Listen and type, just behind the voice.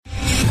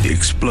The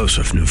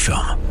explosive new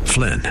film,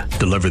 Flynn,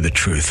 deliver the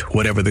truth,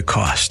 whatever the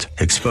cost,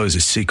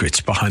 exposes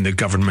secrets behind the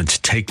government's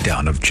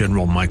takedown of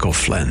General Michael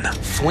Flynn.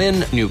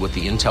 Flynn knew what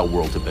the intel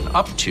world had been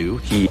up to.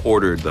 He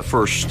ordered the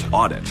first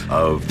audit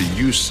of the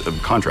use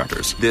of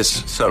contractors.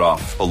 This set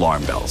off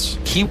alarm bells.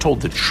 He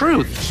told the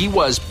truth. He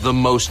was the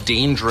most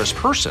dangerous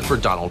person for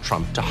Donald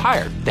Trump to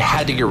hire. They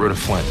had to get rid of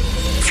Flynn.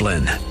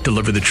 Flynn,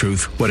 deliver the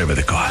truth, whatever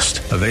the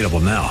cost. Available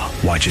now.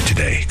 Watch it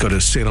today. Go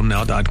to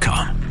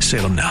salemnow.com.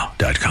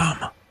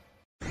 salemnow.com.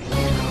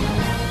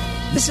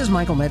 This is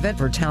Michael Medved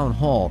for Town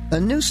Hall. A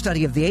new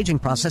study of the aging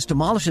process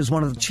demolishes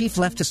one of the chief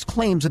leftist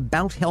claims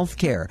about health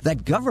care,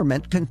 that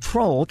government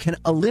control can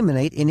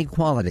eliminate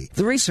inequality.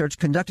 The research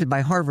conducted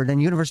by Harvard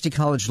and University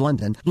College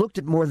London looked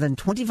at more than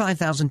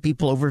 25,000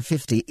 people over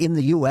 50 in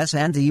the U.S.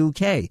 and the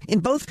U.K. In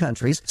both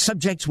countries,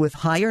 subjects with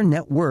higher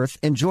net worth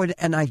enjoyed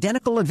an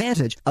identical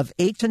advantage of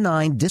 8 to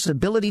 9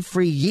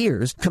 disability-free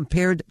years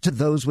compared to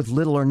those with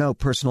little or no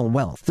personal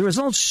wealth. The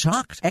results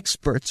shocked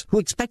experts who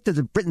expected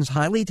that Britain's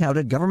highly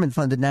touted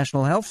government-funded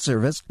National Health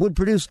Service would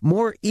produce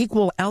more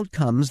equal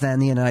outcomes than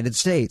the United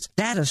States.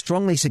 Data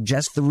strongly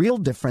suggests the real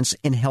difference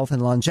in health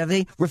and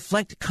longevity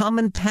reflect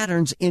common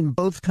patterns in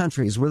both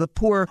countries, where the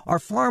poor are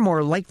far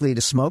more likely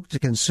to smoke, to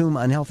consume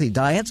unhealthy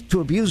diets,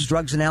 to abuse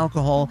drugs and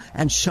alcohol,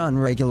 and shun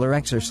regular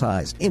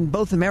exercise. In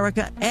both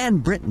America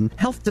and Britain,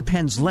 health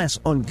depends less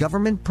on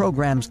government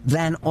programs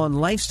than on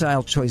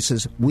lifestyle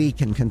choices we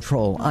can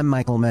control. I'm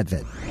Michael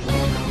Medved.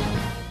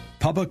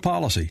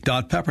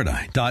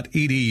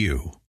 Publicpolicy.pepperdine.edu